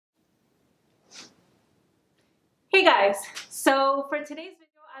Hey guys, so for today's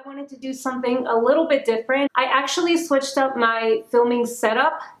video I wanted to do something a little bit different. I actually switched up my filming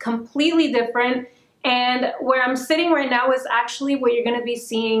setup, completely different, and where I'm sitting right now is actually what you're going to be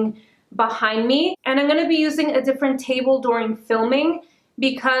seeing behind me, and I'm going to be using a different table during filming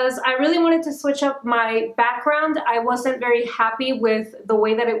because I really wanted to switch up my background. I wasn't very happy with the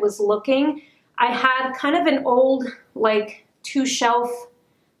way that it was looking. I had kind of an old like 2-shelf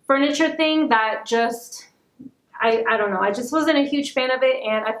furniture thing that just I don't know, I just wasn't a huge fan of it,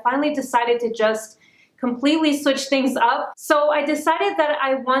 and I finally decided to just completely switch things up. So I decided that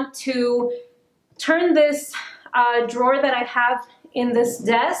I want to turn this drawer that I have in this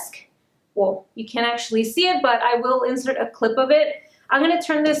desk, well, you can't actually see it, but I will insert a clip of it. I'm going to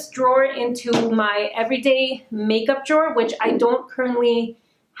turn this drawer into my everyday makeup drawer, which I don't currently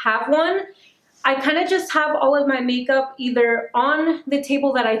have one. I kind of just have all of my makeup either on the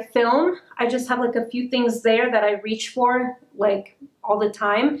table that I film. I just have like a few things there that I reach for like all the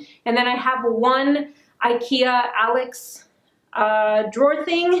time. And then I have one IKEA Alex drawer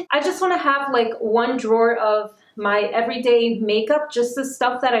thing. I just want to have like one drawer of my everyday makeup, just the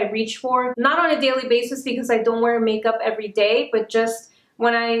stuff that I reach for. Not on a daily basis because I don't wear makeup every day, but just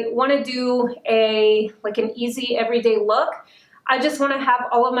when I want to do an easy everyday look. I just want to have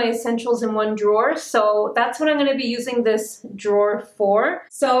all of my essentials in one drawer, so that's what I'm going to be using this drawer for.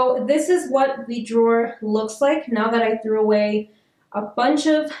 So this is what the drawer looks like now that I threw away a bunch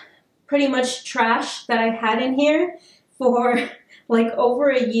of pretty much trash that I had in here for like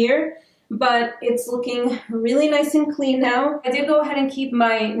over a year, but it's looking really nice and clean now. I did go ahead and keep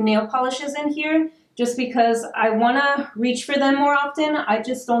my nail polishes in here just because I want to reach for them more often. I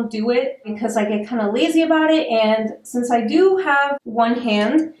just don't do it because I get kind of lazy about it, and since I do have one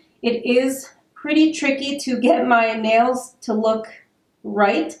hand, it is pretty tricky to get my nails to look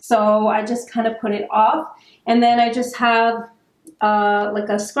right, so I just kind of put it off. And then I just have like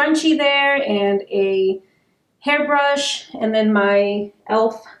a scrunchie there and a hairbrush, and then my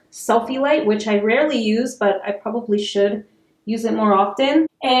e.l.f. selfie light, which I rarely use, but I probably should use it more often.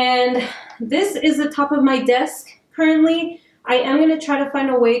 And this is the top of my desk currently. I am going to try to find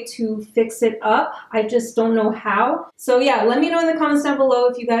a way to fix it up. I just don't know how. So yeah, let me know in the comments down below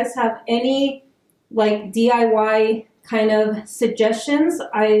if you guys have any like DIY kind of suggestions.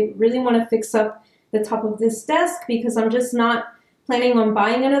 I really want to fix up the top of this desk because I'm just not planning on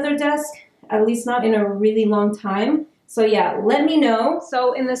buying another desk, at least not in a really long time. So yeah, let me know.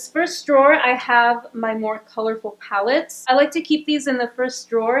 So in this first drawer, I have my more colorful palettes. I like to keep these in the first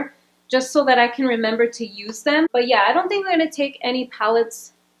drawer just so that I can remember to use them. But yeah, I don't think I'm going to take any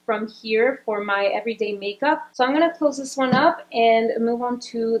palettes from here for my everyday makeup. So I'm going to close this one up and move on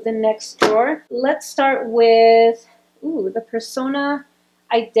to the next drawer. Let's start with the Persona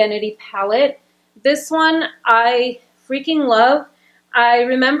Identity palette. This one I freaking love. I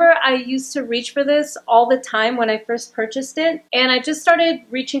remember I used to reach for this all the time when I first purchased it, and I just started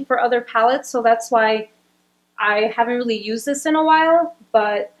reaching for other palettes, so that's why I haven't really used this in a while.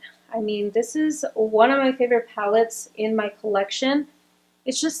 But I mean, this is one of my favorite palettes in my collection.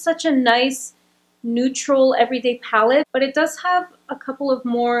 It's just such a nice neutral everyday palette, but it does have a couple of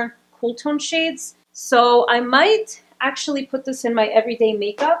more cool tone shades, so I might actually put this in my everyday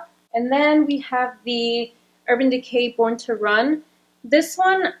makeup. And then we have the Urban Decay Born to Run. This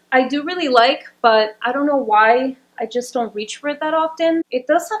one I do really like, but I don't know why I just don't reach for it that often. It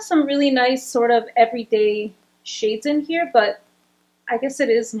does have some really nice sort of everyday shades in here, but I guess it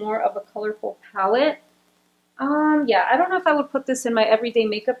is more of a colorful palette. Yeah, I don't know if I would put this in my everyday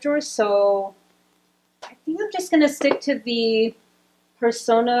makeup drawer, so I think I'm just going to stick to the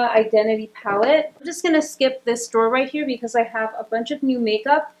Persona Identity palette. I'm just going to skip this drawer right here because I have a bunch of new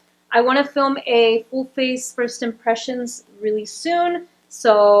makeup. I want to film a full face first impressions really soon,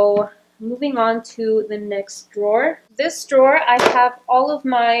 so moving on to the next drawer. This drawer, I have all of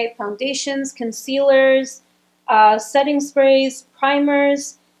my foundations, concealers, setting sprays,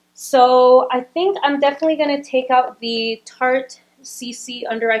 primers. So I think I'm definitely going to take out the Tarte CC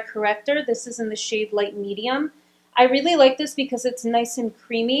Under Eye Corrector. This is in the shade Light Medium. I really like this because it's nice and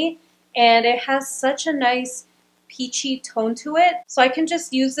creamy, and it has such a nice peachy tone to it. So I can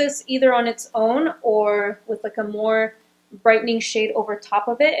just use this either on its own or with like a more brightening shade over top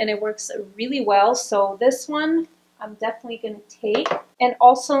of it, and it works really well. So this one I'm definitely going to take. And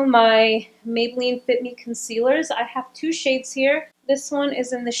also my Maybelline Fit Me concealers. I have two shades here. This one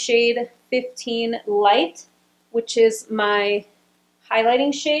is in the shade 15 Light, which is my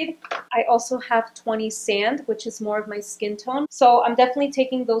highlighting shade. I also have 20 Sand, which is more of my skin tone. So I'm definitely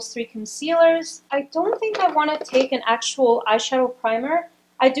taking those three concealers. I don't think I want to take an actual eyeshadow primer.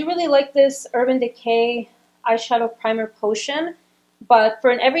 I do really like this Urban Decay eyeshadow primer potion, but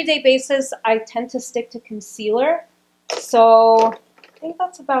for an everyday basis, I tend to stick to concealer. So I think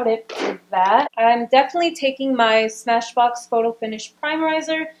that's about it for that. I'm definitely taking my Smashbox Photo Finish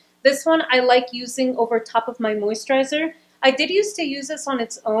Primerizer. This one I like using over top of my moisturizer. I did used to use this on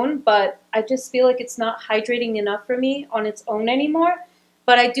its own, but I just feel like it's not hydrating enough for me on its own anymore.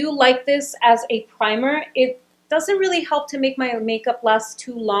 But I do like this as a primer. It doesn't really help to make my makeup last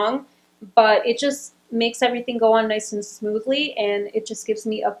too long, but it just makes everything go on nice and smoothly, and it just gives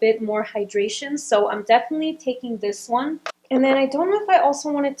me a bit more hydration. So I'm definitely taking this one. And then I don't know if I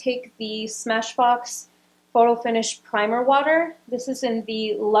also want to take the Smashbox Photo Finish Primer Water. This is in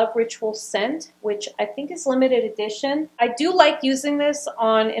the Love Ritual scent, which I think is limited edition. I do like using this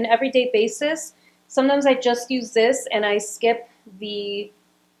on an everyday basis. Sometimes I just use this and I skip the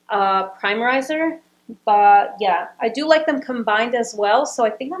primerizer. But yeah, I do like them combined as well, so I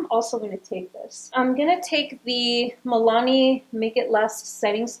think I'm also going to take this. I'm going to take the Milani Make It Last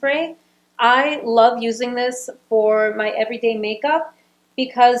Setting Spray. I love using this for my everyday makeup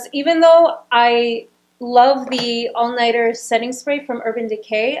because even though I love the All-Nighter Setting Spray from Urban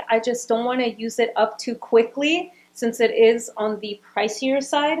Decay, I just don't want to use it up too quickly since it is on the pricier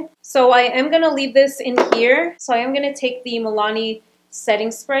side. So I am going to leave this in here. So I am going to take the Milani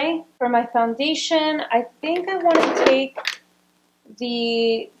setting spray. For my foundation, I think I want to take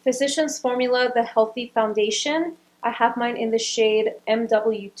the Physicians Formula The Healthy Foundation. I have mine in the shade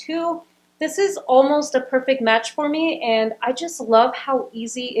MW2. This is almost a perfect match for me, and I just love how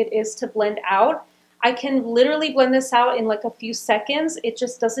easy it is to blend out. I can literally blend this out in like a few seconds. It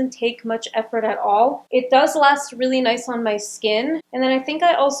just doesn't take much effort at all. It does last really nice on my skin. And then I think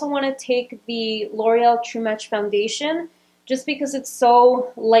I also want to take the L'Oreal True Match Foundation, just because it's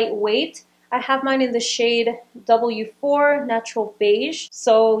so lightweight. I have mine in the shade W4 Natural Beige.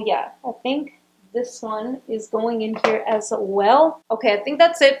 So yeah, I think this one is going in here as well. Okay, I think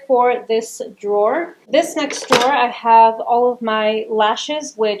that's it for this drawer. This next drawer, I have all of my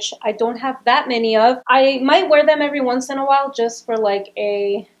lashes, which I don't have that many of. I might wear them every once in a while just for like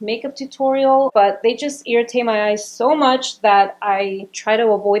a makeup tutorial, but they just irritate my eyes so much that I try to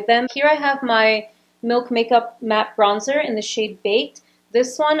avoid them. Here I have my Milk Makeup Matte Bronzer in the shade Baked.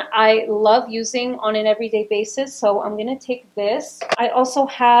 This one I love using on an everyday basis, so I'm going to take this. I also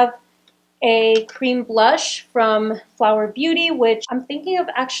have a cream blush from Flower Beauty, which I'm thinking of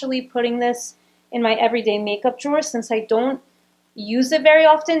actually putting this in my everyday makeup drawer since I don't use it very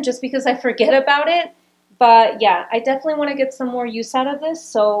often just because I forget about it. But yeah, I definitely want to get some more use out of this,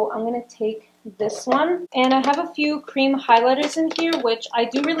 so I'm going to take this one. And I have a few cream highlighters in here, which I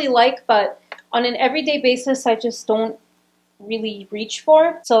do really like, but on an everyday basis, I just don't really reach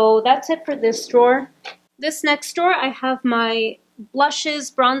for. So that's it for this drawer. This next drawer, I have my blushes,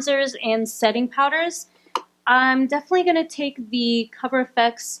 bronzers, and setting powders. I'm definitely going to take the Cover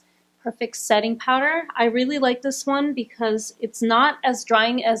FX Perfect Setting Powder. I really like this one because it's not as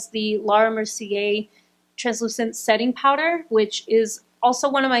drying as the Laura Mercier Translucent Setting Powder, which is also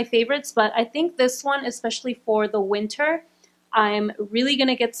one of my favorites, but I think this one, especially for the winter, I'm really going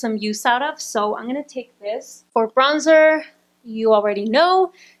to get some use out of, so I'm going to take this. For bronzer, you already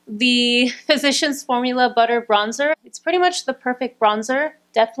know, the Physicians Formula Butter Bronzer. It's pretty much the perfect bronzer,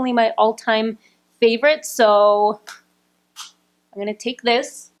 definitely my all-time favorite, so I'm going to take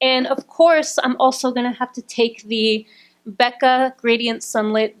this. And of course, I'm also going to have to take the Becca Gradient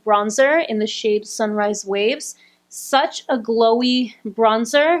Sunlit Bronzer in the shade Sunrise Waves. Such a glowy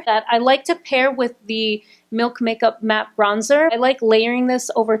bronzer that I like to pair with the Milk Makeup Matte Bronzer. I like layering this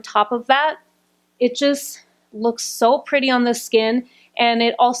over top of that. It just looks so pretty on the skin, and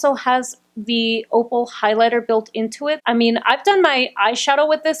it also has the opal highlighter built into it. I mean, I've done my eyeshadow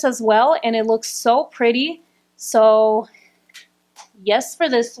with this as well, and it looks so pretty. So yes for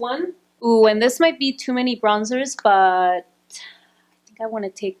this one. Ooh, and this might be too many bronzers, but I think I want to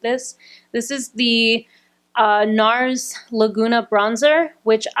take this. This is the Nars Laguna bronzer,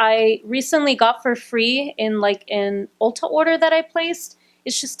 which I recently got for free in like an Ulta order that I placed.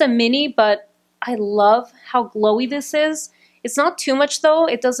 It's just a mini, but I love how glowy this is. It's not too much though.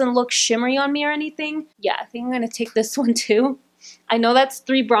 It doesn't look shimmery on me or anything. Yeah, I think I'm gonna take this one too. I know that's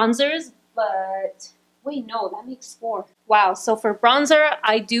 3 bronzers, but wait, no, that makes 4. Wow, so for bronzer,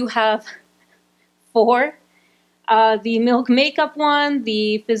 I do have 4. The Milk Makeup one,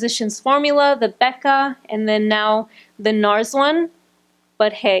 the Physicians Formula, the Becca, and then now the Nars one.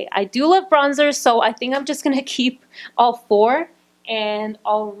 But hey, I do love bronzers, so I think I'm just going to keep all 4, and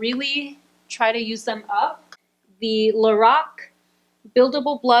I'll really try to use them up. The Lorac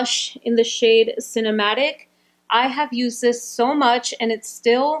Buildable Blush in the shade Cinematic. I have used this so much and it's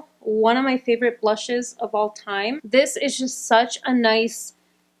still one of my favorite blushes of all time. This is just such a nice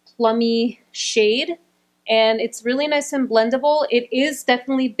plummy shade and it's really nice and blendable. It is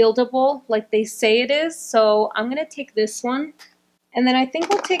definitely buildable like they say it is, so I'm gonna take this one. And then I think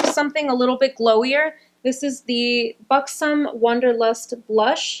we'll take something a little bit glowier. This is the Buxom Wanderlust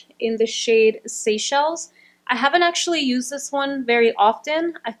blush in the shade Seychelles. I haven't actually used this one very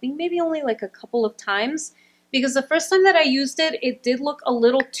often. I think maybe only like a couple of times, because the first time that I used it, it did look a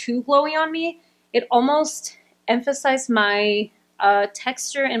little too glowy on me. It almost emphasized my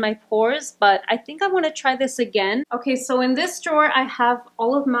texture in my pores, but I think I want to try this again. Okay, so in this drawer, I have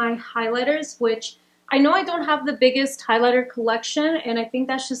all of my highlighters, which I know I don't have the biggest highlighter collection, and I think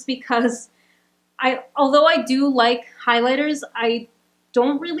that's just because although I do like highlighters, I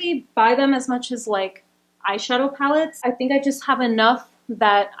don't really buy them as much as like eyeshadow palettes. I think I just have enough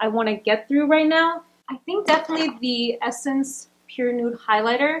that I want to get through right now. I think definitely the Essence Pure Nude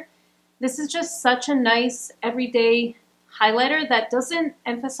highlighter. This is just such a nice everyday highlighter that doesn't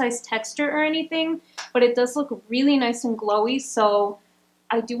emphasize texture or anything, but it does look really nice and glowy. So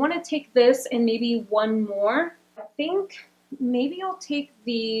I do want to take this and maybe one more. I think maybe I'll take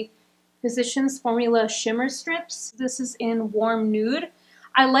the Physicians Formula Shimmer Strips. This is in Warm Nude.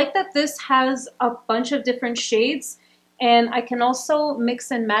 I like that this has a bunch of different shades and I can also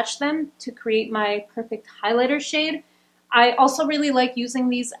mix and match them to create my perfect highlighter shade. I also really like using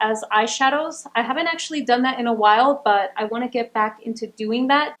these as eyeshadows. I haven't actually done that in a while, but I want to get back into doing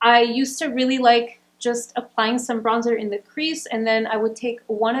that. I used to really like just applying some bronzer in the crease and then I would take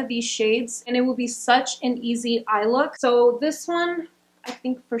one of these shades and it would be such an easy eye look. So this one, I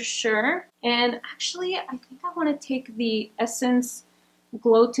think for sure. And actually, I think I want to take the Essence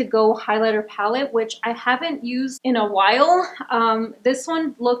Glow to Go highlighter palette, which I haven't used in a while. This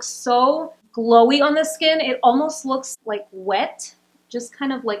one looks so glowy on the skin. It almost looks like wet, just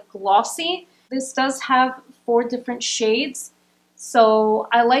kind of like glossy. This does have 4 different shades, so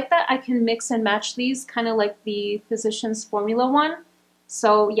I like that I can mix and match these, kind of like the Physicians Formula one.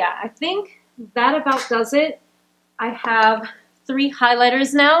 So yeah, I think that about does it. I have 3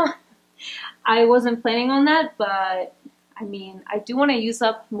 highlighters now. I wasn't planning on that, but I mean, I do want to use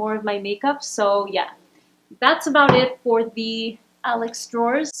up more of my makeup, so yeah, that's about it for the Alex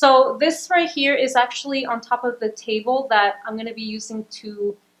drawers. So this right here is actually on top of the table that I'm going to be using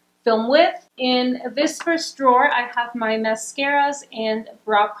to film with. In this first drawer, I have my mascaras and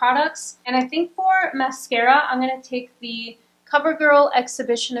brow products, and I think for mascara, I'm going to take the Covergirl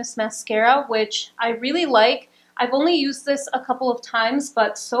Exhibitionist mascara, which I really like. I've only used this a couple of times,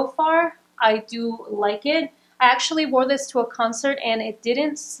 but so far I do like it. I actually wore this to a concert and it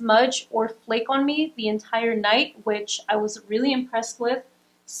didn't smudge or flake on me the entire night, which I was really impressed with.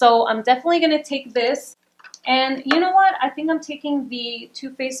 So I'm definitely going to take this. And you know what? I think I'm taking the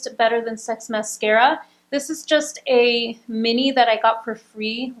Too Faced Better Than Sex mascara. This is just a mini that I got for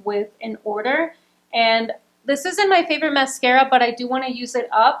free with an order. And this isn't my favorite mascara, but I do want to use it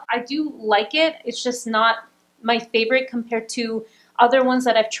up. I do like it. It's just not my favorite compared to other ones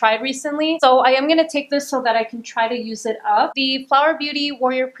that I've tried recently. So I am going to take this so that I can try to use it up. The Flower Beauty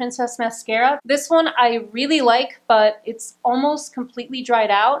Warrior Princess Mascara. This one I really like, but it's almost completely dried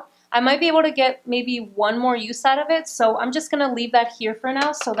out. I might be able to get maybe one more use out of it, so I'm just going to leave that here for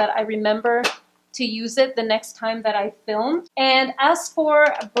now so that I remember to use it the next time that I film. And as for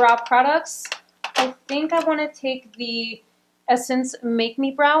brow products, I think I want to take the Essence Make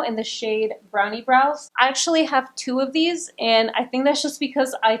Me Brow in the shade Brownie Brows. I actually have 2 of these, and I think that's just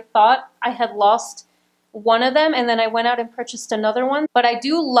because I thought I had lost one of them and then I went out and purchased another one. But I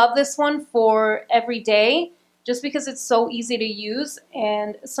do love this one for every day just because it's so easy to use,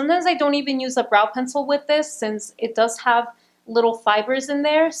 and sometimes I don't even use a brow pencil with this since it does have little fibers in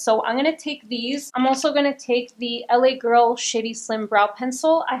there. So I'm going to take these. I'm also going to take the LA Girl Shady Slim Brow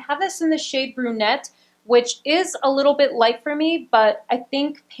Pencil. I have this in the shade Brunette, which is a little bit light for me, but I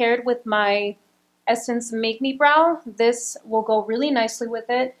think paired with my Essence Make Me Brow, this will go really nicely with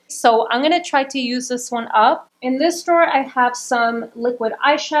it. So I'm going to try to use this one up. In this drawer, I have some liquid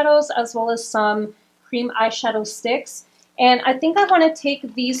eyeshadows as well as some cream eyeshadow sticks. And I think I want to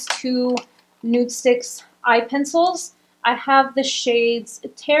take these 2 Nude Sticks eye pencils. I have the shades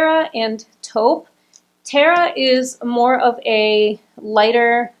Terra and Taupe. Terra is more of a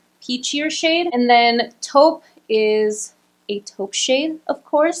lighter peachier shade, and then Taupe is a taupe shade, of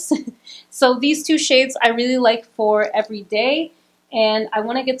course. So these 2 shades I really like for every day, and I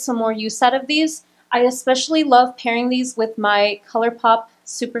want to get some more use out of these. I especially love pairing these with my ColourPop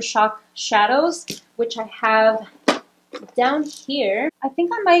Super Shock shadows, which I have down here. I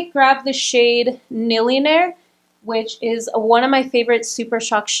think I might grab the shade Millionaire. which is one of my favorite Super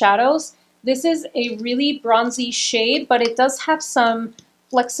Shock shadows. This is a really bronzy shade, but it does have some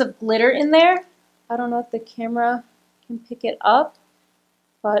flecks of glitter in there. I don't know if the camera can pick it up,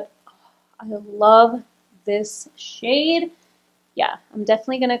 but I love this shade. Yeah, I'm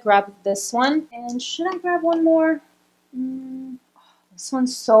definitely going to grab this one. And should I grab one more? This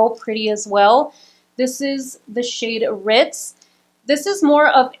one's so pretty as well. This is the shade Ritz. This is more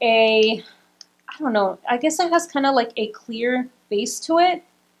of a, I don't know, I guess it has kind of like a clear base to it,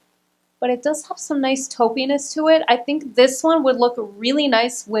 but it does have some nice taupiness to it. I think this one would look really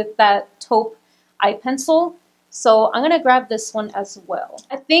nice with that taupe eye pencil. So I'm going to grab this one as well.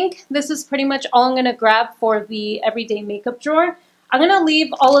 I think this is pretty much all I'm going to grab for the everyday makeup drawer. I'm going to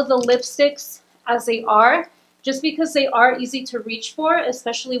leave all of the lipsticks as they are, just because they are easy to reach for,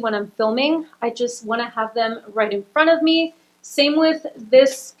 especially when I'm filming. I just want to have them right in front of me. Same with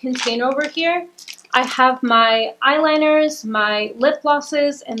this container over here. I have my eyeliners, my lip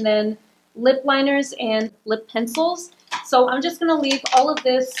glosses, and then lip liners and lip pencils. So I'm just going to leave all of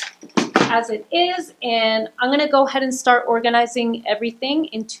this as it is, and I'm going to go ahead and start organizing everything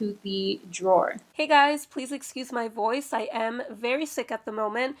into the drawer. Hey guys, please excuse my voice. I am very sick at the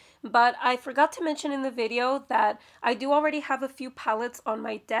moment, but I forgot to mention in the video that I do already have a few palettes on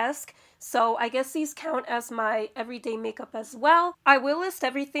my desk, so I guess these count as my everyday makeup as well. I will list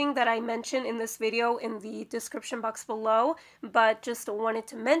everything that I mentioned in this video in the description box below, but just wanted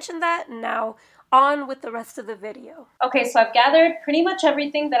to mention that. Now on with the rest of the video. Okay, so I've gathered pretty much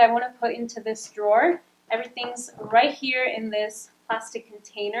everything that I want to put into this drawer. Everything's right here in this plastic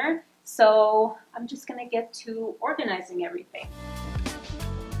container. So I'm just gonna get to organizing everything.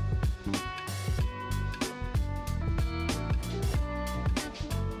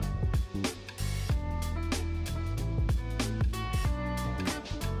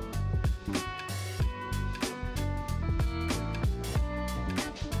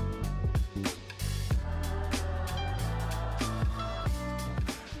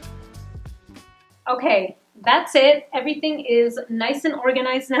 Okay, that's it. Everything is nice and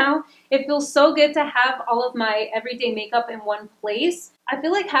organized now. It feels so good to have all of my everyday makeup in one place. I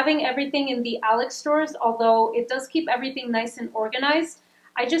feel like having everything in the Alex drawers, although it does keep everything nice and organized,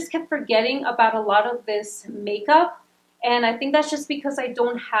 I just kept forgetting about a lot of this makeup. And I think that's just because I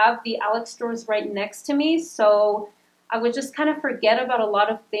don't have the Alex drawers right next to me. So I would just kind of forget about a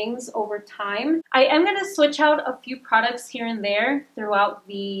lot of things over time. I am going to switch out a few products here and there throughout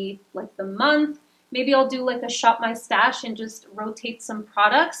the month. Maybe I'll do like a shop my stash and just rotate some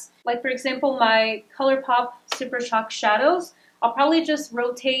products. Like for example, my ColourPop Super Shock shadows. I'll probably just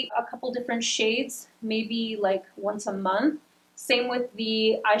rotate a couple different shades, maybe like once a month. Same with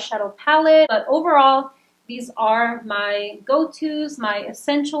the eyeshadow palette. But overall, these are my go-tos, my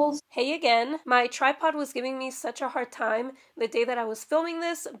essentials. Hey again, my tripod was giving me such a hard time the day that I was filming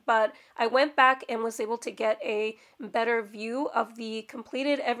this, but I went back and was able to get a better view of the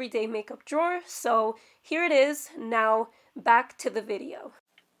completed everyday makeup drawer. So here it is. Now back to the video.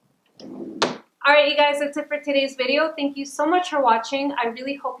 Alright you guys, that's it for today's video. Thank you so much for watching. I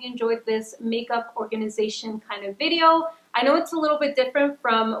really hope you enjoyed this makeup organization kind of video. I know it's a little bit different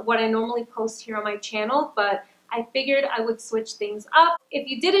from what I normally post here on my channel, but I figured I would switch things up. If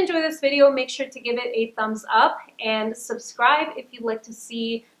you did enjoy this video, make sure to give it a thumbs up and subscribe if you'd like to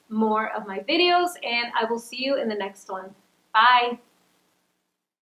see more of my videos, and I will see you in the next one. Bye!